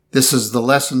This is the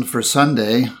lesson for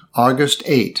Sunday, August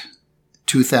 8,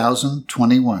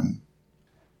 2021.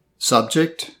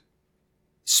 Subject: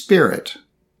 Spirit.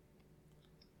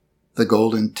 The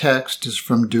golden text is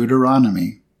from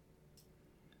Deuteronomy.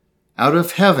 Out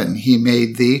of heaven he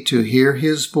made thee to hear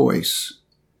his voice,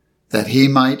 that he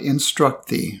might instruct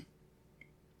thee.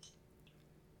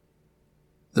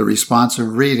 The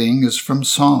responsive reading is from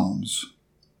Psalms.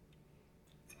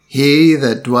 He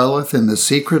that dwelleth in the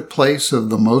secret place of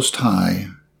the Most High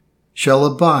shall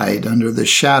abide under the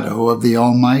shadow of the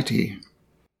Almighty.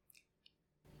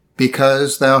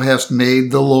 Because thou hast made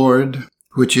the Lord,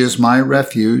 which is my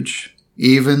refuge,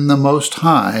 even the Most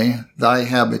High, thy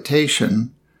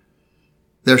habitation,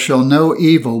 there shall no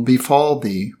evil befall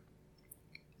thee,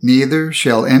 neither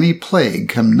shall any plague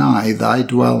come nigh thy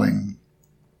dwelling.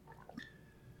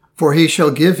 For he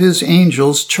shall give his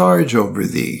angels charge over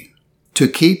thee, to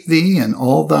keep thee in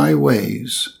all thy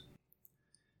ways.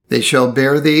 They shall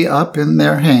bear thee up in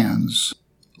their hands,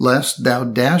 lest thou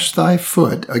dash thy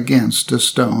foot against a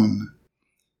stone.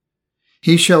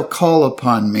 He shall call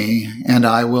upon me, and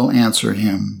I will answer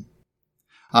him.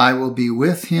 I will be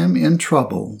with him in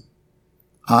trouble.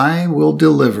 I will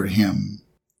deliver him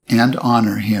and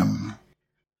honor him.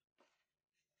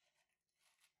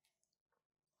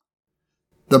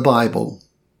 The Bible.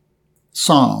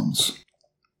 Psalms.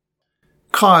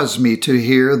 Cause me to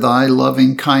hear thy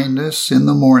loving kindness in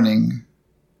the morning,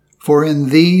 for in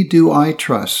thee do I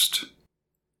trust.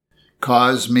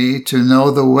 Cause me to know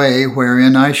the way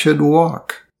wherein I should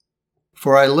walk,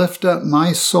 for I lift up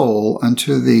my soul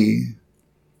unto thee.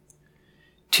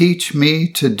 Teach me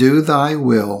to do thy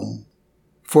will,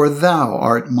 for thou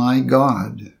art my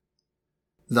God.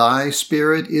 Thy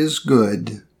Spirit is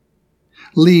good.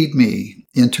 Lead me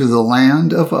into the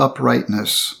land of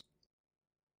uprightness.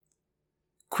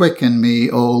 Quicken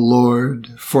me, O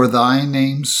Lord, for thy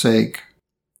name's sake.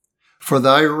 For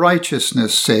thy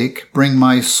righteousness' sake, bring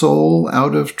my soul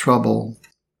out of trouble.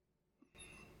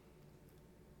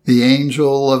 The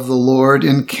angel of the Lord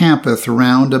encampeth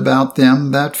round about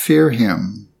them that fear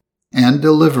him, and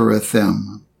delivereth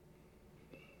them.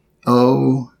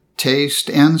 O taste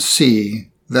and see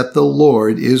that the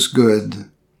Lord is good.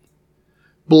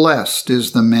 Blessed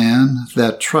is the man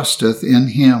that trusteth in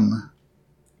him.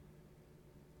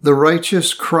 The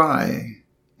righteous cry,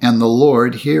 and the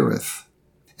Lord heareth,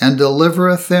 and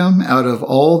delivereth them out of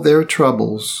all their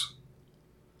troubles.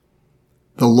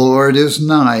 The Lord is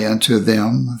nigh unto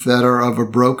them that are of a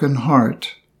broken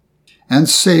heart, and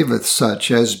saveth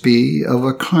such as be of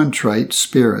a contrite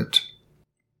spirit.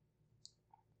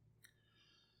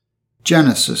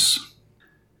 Genesis.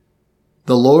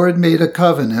 The Lord made a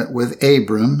covenant with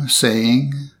Abram,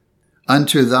 saying,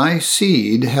 Unto thy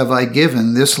seed have I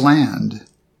given this land.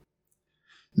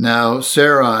 Now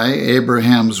Sarai,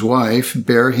 Abraham's wife,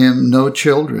 bare him no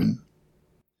children,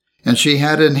 and she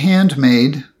had an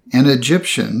handmaid, an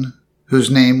Egyptian,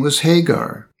 whose name was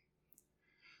Hagar.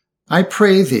 I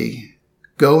pray thee,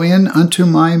 go in unto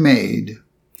my maid.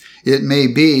 It may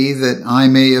be that I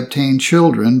may obtain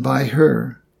children by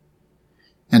her.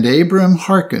 And Abram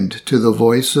hearkened to the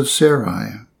voice of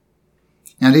Sarai.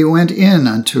 And he went in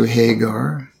unto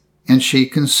Hagar, and she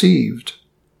conceived.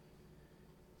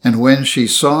 And when she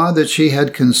saw that she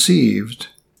had conceived,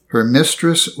 her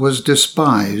mistress was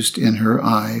despised in her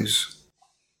eyes.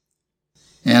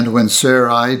 And when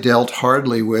Sarai dealt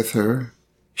hardly with her,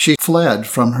 she fled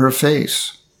from her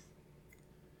face.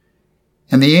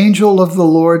 And the angel of the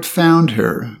Lord found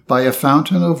her by a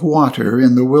fountain of water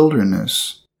in the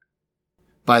wilderness,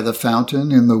 by the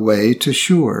fountain in the way to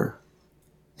Shur.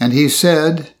 And he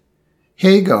said,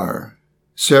 Hagar,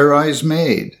 Sarai's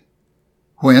maid,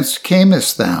 whence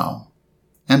camest thou,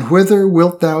 and whither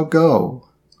wilt thou go?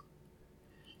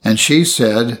 And she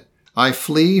said, I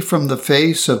flee from the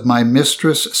face of my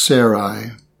mistress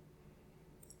Sarai.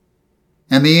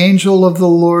 And the angel of the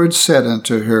Lord said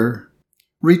unto her,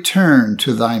 Return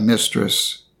to thy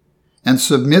mistress, and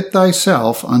submit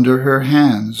thyself under her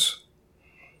hands.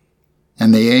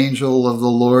 And the angel of the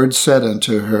Lord said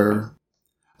unto her,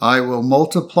 I will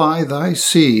multiply thy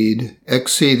seed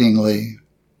exceedingly.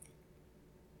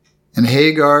 And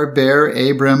Hagar bare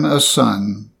Abram a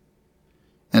son,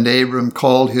 and Abram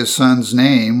called his son's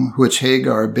name, which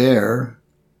Hagar bare,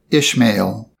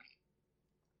 Ishmael.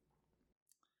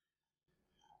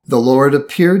 The Lord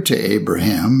appeared to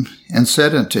Abraham, and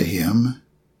said unto him,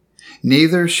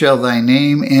 Neither shall thy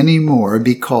name any more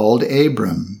be called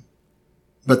Abram,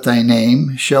 but thy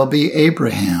name shall be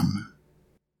Abraham.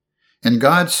 And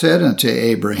God said unto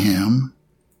Abraham,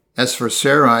 As for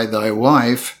Sarai thy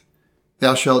wife,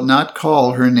 thou shalt not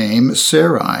call her name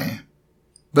Sarai,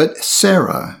 but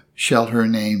Sarah shall her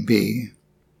name be.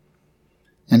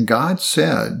 And God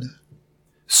said,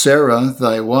 Sarah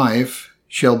thy wife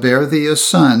shall bear thee a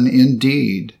son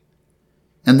indeed,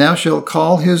 and thou shalt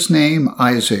call his name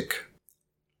Isaac.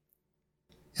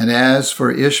 And as for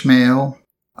Ishmael,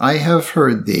 I have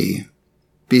heard thee.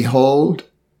 Behold,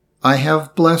 I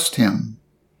have blessed him,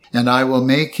 and I will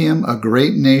make him a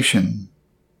great nation.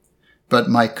 But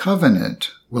my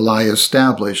covenant will I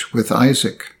establish with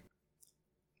Isaac.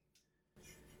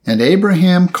 And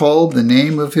Abraham called the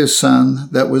name of his son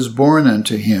that was born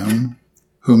unto him,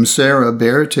 whom Sarah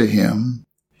bare to him,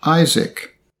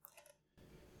 Isaac.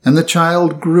 And the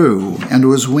child grew and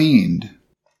was weaned.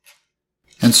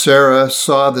 And Sarah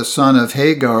saw the son of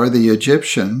Hagar the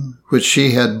Egyptian, which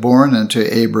she had borne unto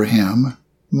Abraham,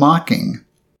 mocking.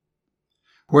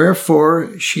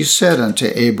 Wherefore she said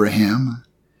unto Abraham,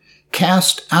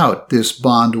 Cast out this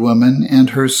bondwoman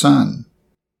and her son.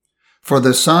 For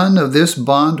the son of this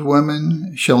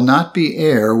bondwoman shall not be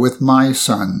heir with my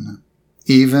son,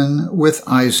 even with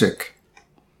Isaac.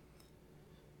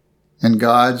 And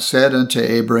God said unto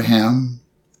Abraham,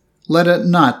 Let it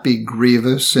not be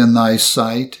grievous in thy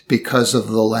sight because of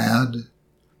the lad,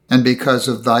 and because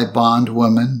of thy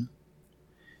bondwoman.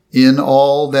 In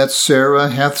all that Sarah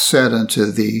hath said unto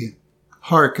thee,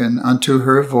 hearken unto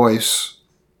her voice.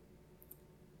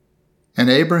 And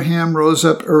Abraham rose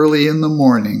up early in the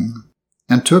morning,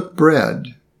 and took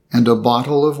bread and a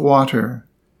bottle of water,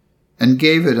 and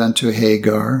gave it unto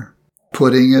Hagar,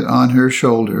 putting it on her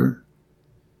shoulder,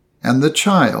 and the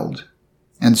child,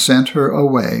 and sent her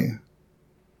away.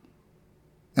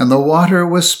 And the water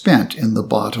was spent in the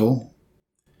bottle,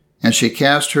 and she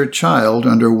cast her child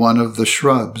under one of the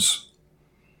shrubs.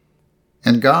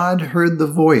 And God heard the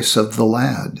voice of the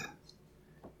lad.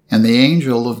 And the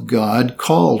angel of God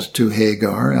called to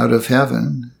Hagar out of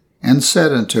heaven, and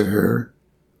said unto her,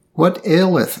 What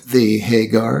aileth thee,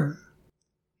 Hagar?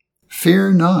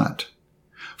 Fear not,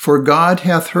 for God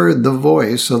hath heard the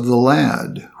voice of the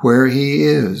lad where he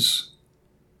is.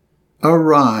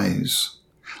 Arise,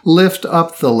 lift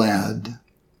up the lad,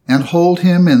 and hold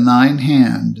him in thine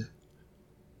hand.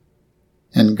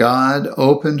 And God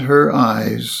opened her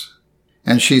eyes,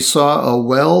 and she saw a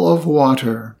well of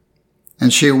water,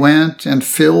 and she went and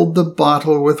filled the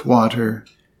bottle with water,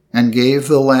 and gave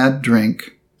the lad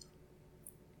drink.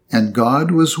 And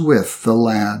God was with the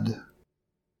lad.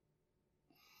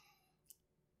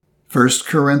 1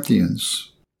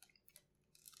 Corinthians.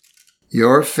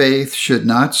 Your faith should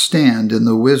not stand in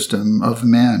the wisdom of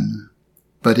men,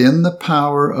 but in the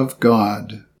power of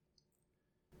God.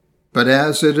 But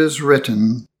as it is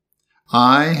written,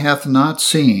 Eye hath not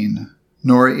seen,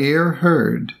 nor ear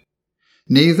heard,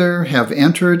 neither have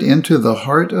entered into the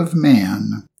heart of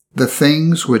man the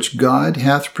things which God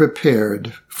hath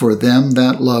prepared for them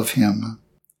that love him.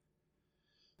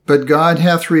 But God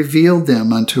hath revealed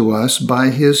them unto us by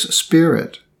his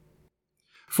Spirit.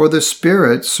 For the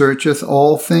Spirit searcheth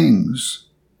all things,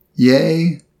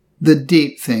 yea, the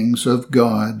deep things of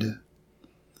God.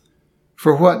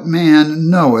 For what man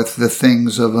knoweth the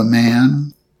things of a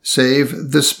man,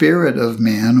 save the spirit of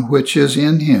man which is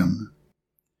in him?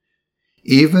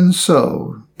 Even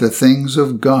so the things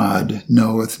of God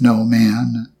knoweth no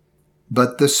man,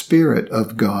 but the Spirit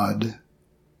of God.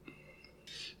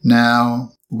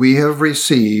 Now we have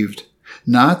received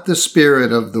not the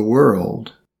spirit of the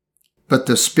world, but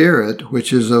the Spirit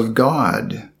which is of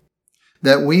God,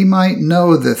 that we might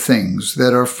know the things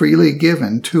that are freely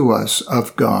given to us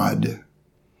of God.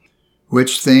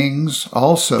 Which things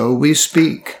also we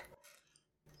speak,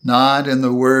 not in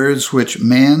the words which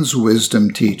man's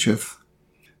wisdom teacheth,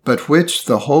 but which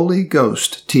the Holy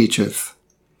Ghost teacheth,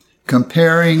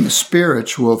 comparing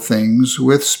spiritual things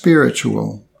with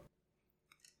spiritual.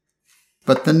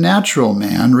 But the natural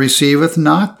man receiveth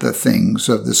not the things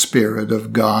of the Spirit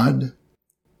of God,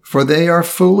 for they are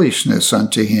foolishness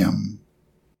unto him.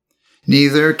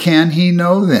 Neither can he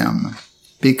know them,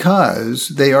 because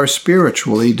they are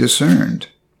spiritually discerned.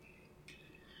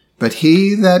 But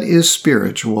he that is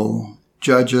spiritual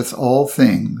judgeth all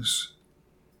things,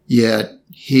 yet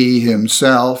he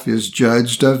himself is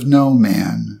judged of no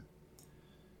man.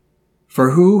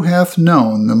 For who hath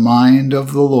known the mind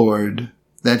of the Lord,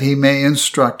 that he may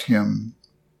instruct him?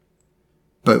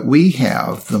 But we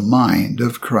have the mind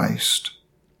of Christ.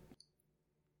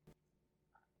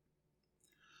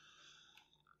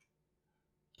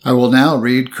 I will now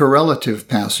read correlative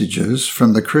passages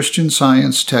from the Christian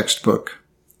Science textbook,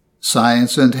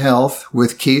 Science and Health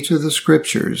with Key to the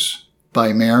Scriptures,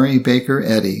 by Mary Baker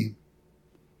Eddy.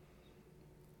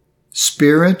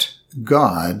 Spirit,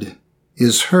 God,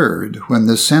 is heard when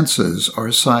the senses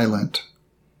are silent.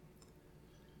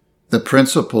 The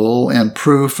principle and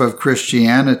proof of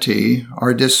Christianity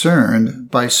are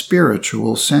discerned by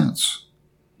spiritual sense.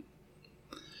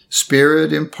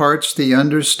 Spirit imparts the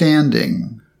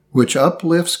understanding which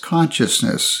uplifts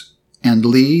consciousness and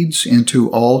leads into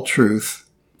all truth.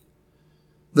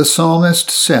 The psalmist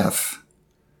saith,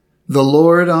 "The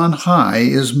Lord on high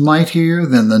is mightier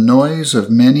than the noise of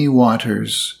many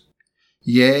waters,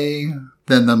 yea,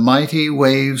 than the mighty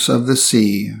waves of the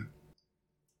sea."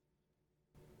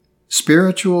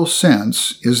 Spiritual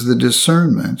sense is the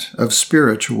discernment of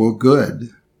spiritual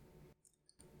good.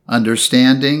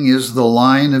 Understanding is the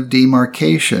line of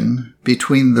demarcation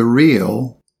between the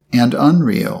real and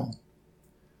unreal.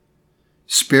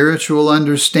 Spiritual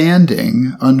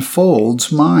understanding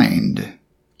unfolds mind,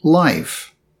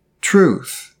 life,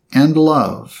 truth, and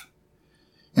love,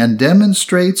 and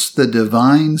demonstrates the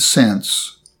divine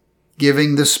sense,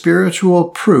 giving the spiritual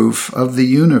proof of the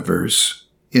universe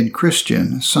in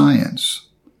Christian Science.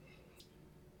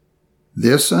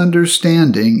 This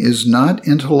understanding is not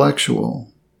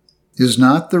intellectual, is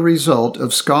not the result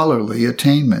of scholarly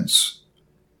attainments.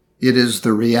 It is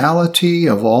the reality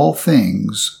of all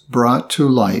things brought to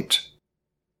light.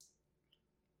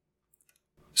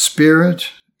 Spirit,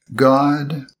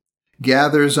 God,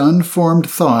 gathers unformed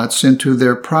thoughts into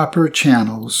their proper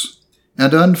channels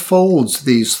and unfolds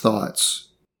these thoughts,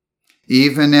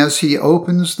 even as he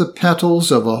opens the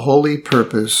petals of a holy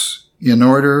purpose in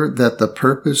order that the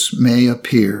purpose may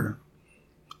appear.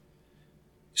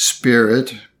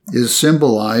 Spirit is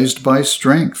symbolized by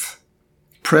strength,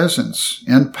 presence,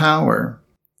 and power,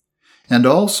 and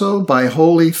also by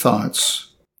holy thoughts,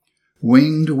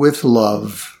 winged with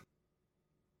love.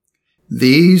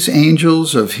 These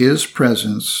angels of his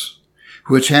presence,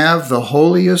 which have the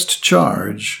holiest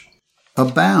charge,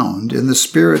 abound in the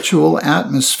spiritual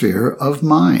atmosphere of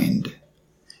mind,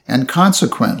 and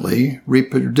consequently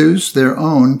reproduce their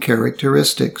own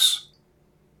characteristics.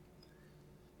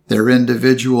 Their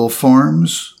individual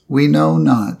forms we know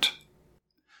not,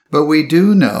 but we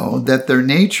do know that their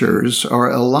natures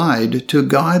are allied to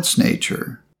God's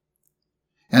nature,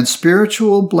 and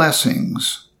spiritual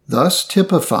blessings, thus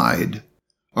typified,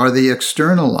 are the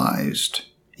externalized,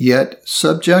 yet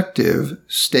subjective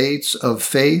states of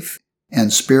faith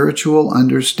and spiritual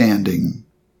understanding.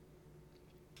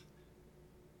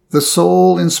 The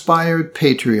soul-inspired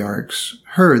patriarchs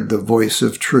heard the voice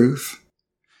of truth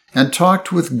and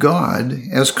talked with God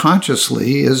as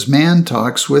consciously as man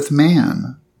talks with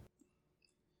man.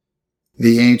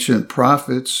 The ancient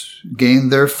prophets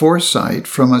gained their foresight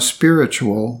from a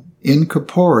spiritual,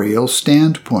 incorporeal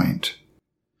standpoint,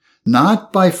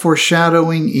 not by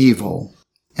foreshadowing evil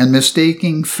and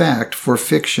mistaking fact for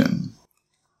fiction,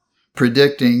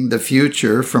 predicting the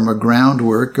future from a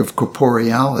groundwork of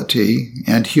corporeality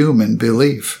and human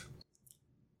belief.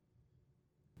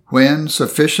 When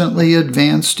sufficiently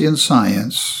advanced in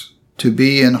science to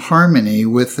be in harmony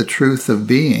with the truth of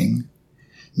being,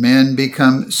 men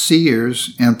become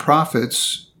seers and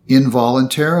prophets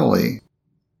involuntarily,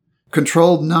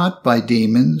 controlled not by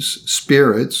demons,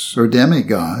 spirits, or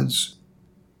demigods,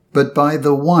 but by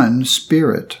the one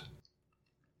Spirit.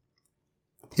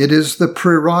 It is the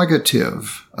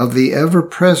prerogative of the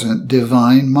ever-present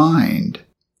divine mind,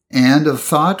 and of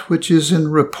thought which is in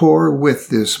rapport with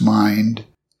this mind,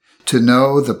 to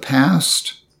know the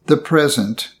past, the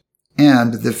present,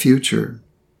 and the future.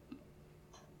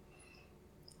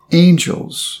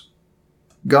 Angels,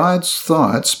 God's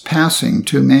thoughts passing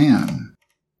to man.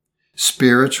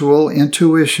 Spiritual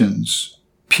intuitions,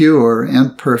 pure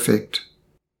and perfect.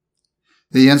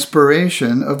 The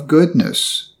inspiration of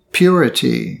goodness,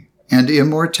 purity, and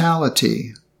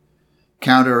immortality,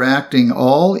 counteracting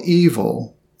all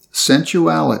evil,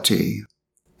 sensuality,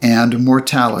 and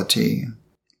mortality.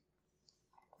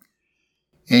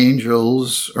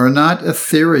 Angels are not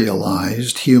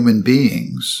etherealized human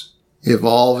beings,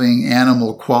 evolving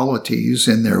animal qualities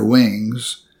in their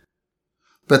wings,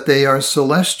 but they are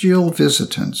celestial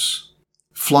visitants,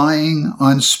 flying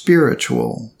on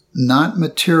spiritual, not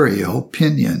material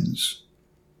pinions.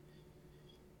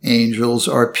 Angels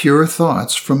are pure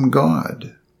thoughts from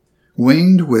God,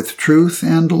 winged with truth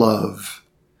and love,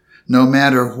 no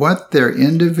matter what their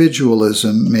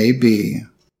individualism may be.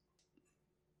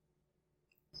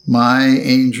 My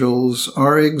angels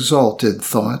are exalted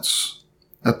thoughts,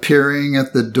 appearing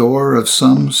at the door of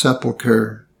some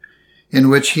sepulchre, in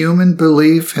which human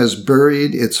belief has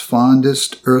buried its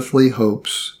fondest earthly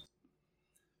hopes.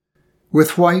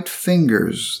 With white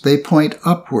fingers they point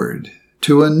upward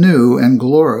to a new and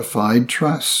glorified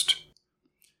trust,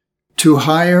 to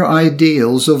higher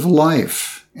ideals of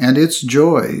life and its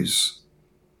joys.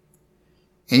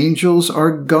 Angels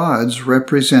are God's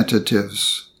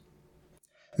representatives.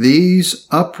 These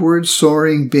upward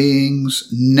soaring beings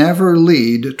never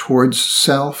lead towards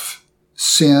self,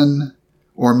 sin,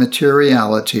 or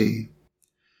materiality,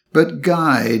 but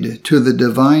guide to the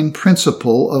divine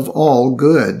principle of all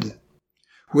good,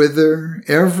 whither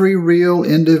every real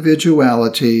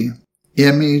individuality,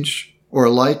 image, or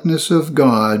likeness of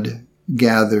God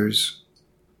gathers.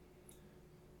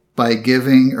 By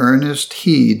giving earnest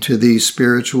heed to these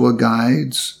spiritual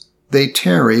guides, they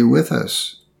tarry with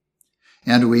us,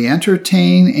 and we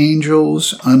entertain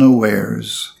angels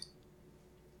unawares.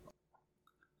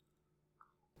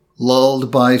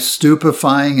 Lulled by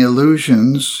stupefying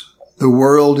illusions, the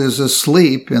world is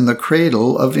asleep in the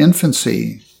cradle of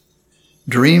infancy,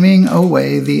 dreaming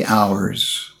away the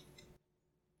hours.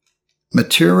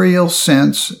 Material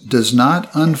sense does not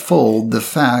unfold the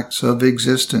facts of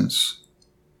existence,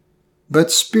 but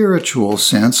spiritual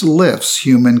sense lifts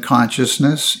human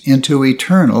consciousness into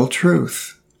eternal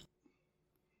truth.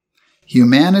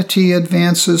 Humanity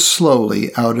advances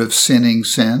slowly out of sinning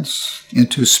sense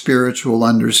into spiritual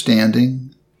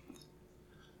understanding.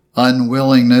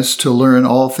 Unwillingness to learn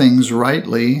all things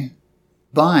rightly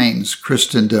binds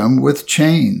Christendom with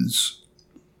chains.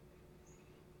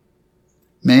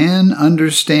 Man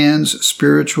understands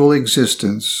spiritual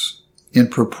existence in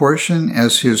proportion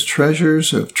as his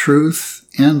treasures of truth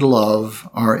and love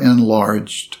are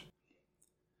enlarged.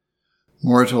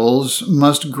 Mortals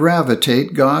must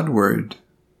gravitate Godward.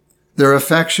 Their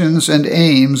affections and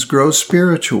aims grow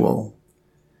spiritual.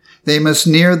 They must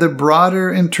near the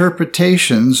broader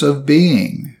interpretations of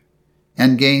being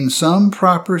and gain some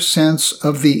proper sense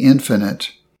of the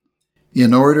infinite,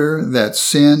 in order that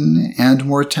sin and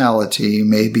mortality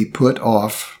may be put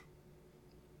off.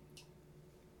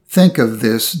 Think of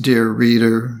this, dear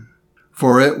reader,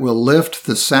 for it will lift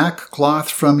the sackcloth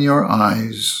from your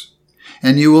eyes,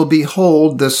 and you will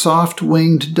behold the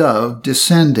soft-winged dove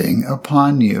descending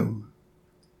upon you.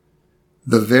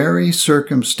 The very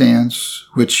circumstance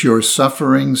which your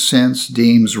suffering sense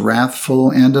deems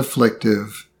wrathful and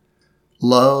afflictive,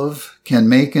 love can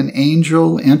make an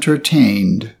angel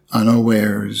entertained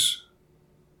unawares.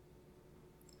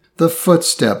 The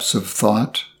footsteps of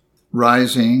thought,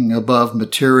 rising above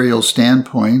material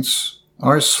standpoints,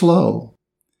 are slow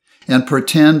and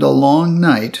portend a long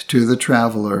night to the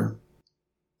traveler.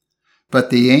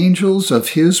 But the angels of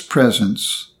his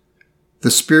presence,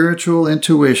 the spiritual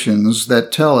intuitions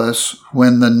that tell us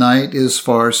when the night is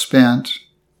far spent,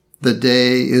 the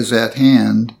day is at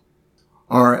hand,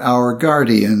 are our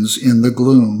guardians in the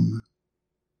gloom.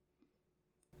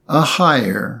 A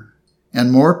higher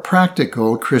and more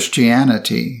practical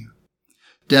Christianity,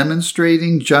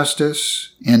 demonstrating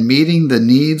justice and meeting the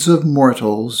needs of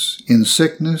mortals in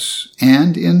sickness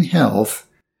and in health,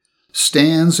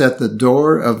 stands at the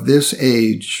door of this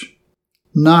age,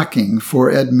 knocking for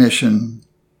admission.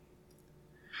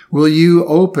 Will you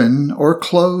open or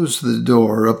close the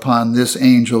door upon this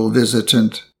angel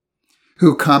visitant,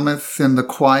 who cometh in the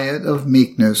quiet of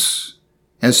meekness,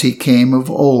 as he came of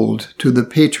old to the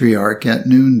patriarch at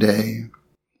noonday?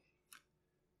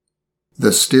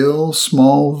 The still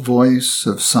small voice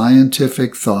of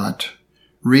scientific thought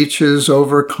reaches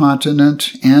over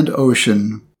continent and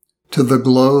ocean to the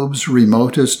globe's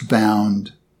remotest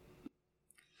bound.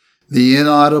 The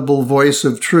inaudible voice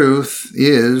of truth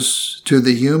is, to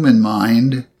the human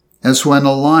mind, as when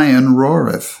a lion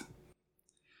roareth.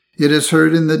 It is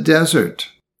heard in the desert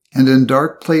and in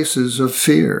dark places of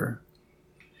fear.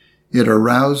 It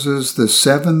arouses the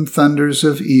seven thunders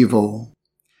of evil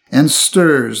and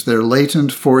stirs their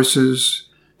latent forces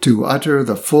to utter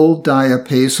the full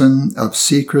diapason of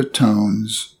secret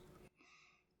tones.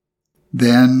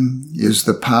 Then is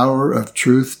the power of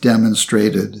truth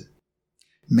demonstrated,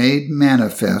 made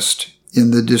manifest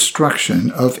in the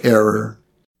destruction of error.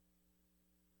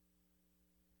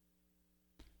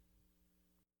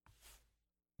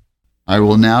 I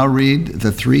will now read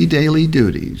the 3 daily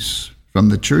duties from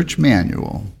the Church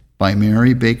Manual by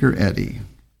Mary Baker Eddy.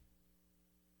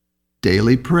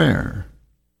 Daily Prayer.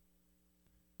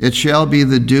 It shall be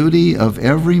the duty of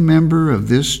every member of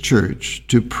this church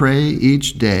to pray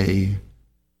each day,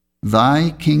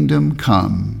 Thy kingdom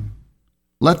come.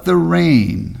 Let the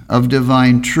reign of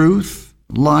divine truth,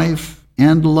 life,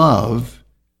 and love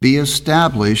be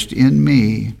established in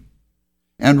me,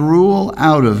 and rule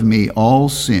out of me all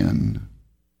sin.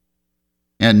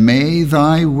 And may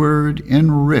thy word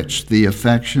enrich the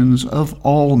affections of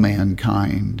all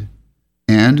mankind,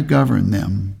 and govern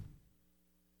them.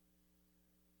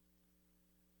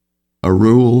 A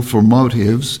rule for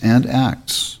motives and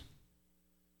acts.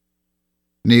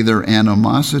 Neither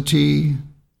animosity,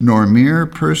 nor mere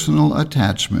personal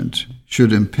attachment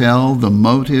should impel the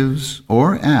motives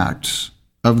or acts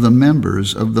of the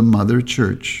members of the Mother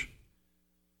Church.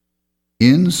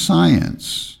 In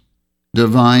science,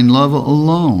 divine love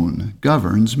alone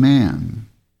governs man,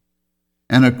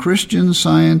 and a Christian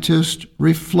scientist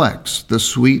reflects the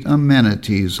sweet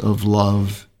amenities of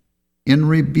love in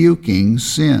rebuking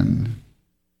sin,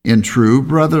 in true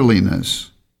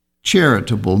brotherliness,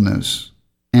 charitableness,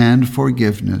 and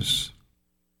forgiveness.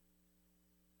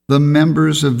 The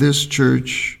members of this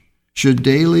church should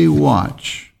daily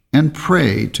watch and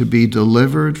pray to be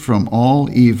delivered from all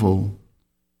evil,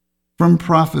 from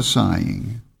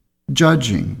prophesying,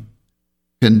 judging,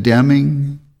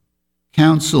 condemning,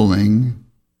 counseling,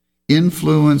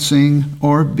 influencing,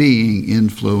 or being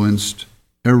influenced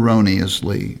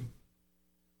erroneously.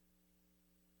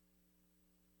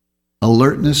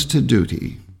 Alertness to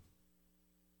duty.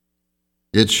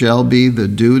 It shall be the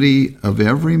duty of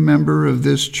every member of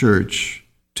this church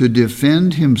to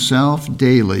defend himself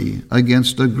daily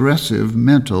against aggressive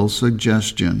mental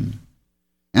suggestion,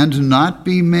 and not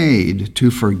be made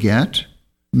to forget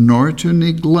nor to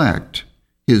neglect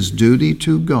his duty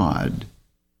to God,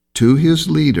 to his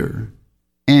leader,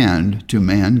 and to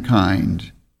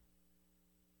mankind.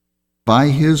 By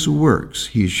his works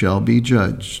he shall be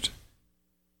judged,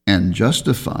 and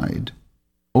justified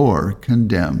or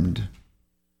condemned.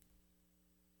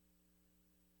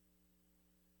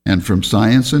 And from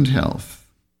Science and Health,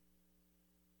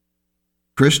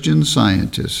 Christian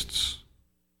scientists,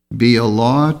 be a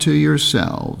law to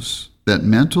yourselves that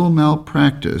mental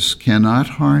malpractice cannot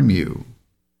harm you,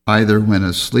 either when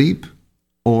asleep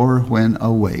or when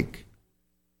awake.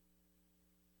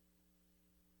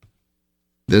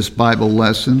 This Bible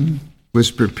lesson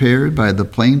was prepared by the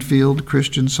Plainfield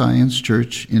Christian Science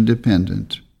Church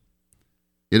Independent.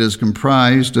 It is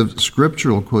comprised of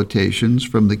scriptural quotations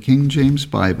from the King James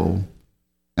Bible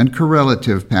and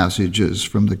correlative passages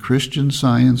from the Christian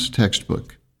Science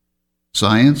textbook,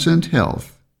 Science and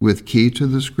Health with Key to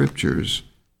the Scriptures,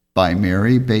 by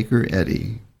Mary Baker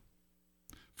Eddy.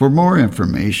 For more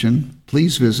information,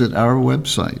 please visit our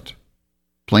website,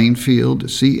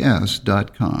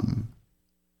 plainfieldcs.com.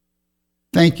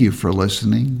 Thank you for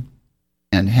listening,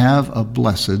 and have a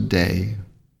blessed day.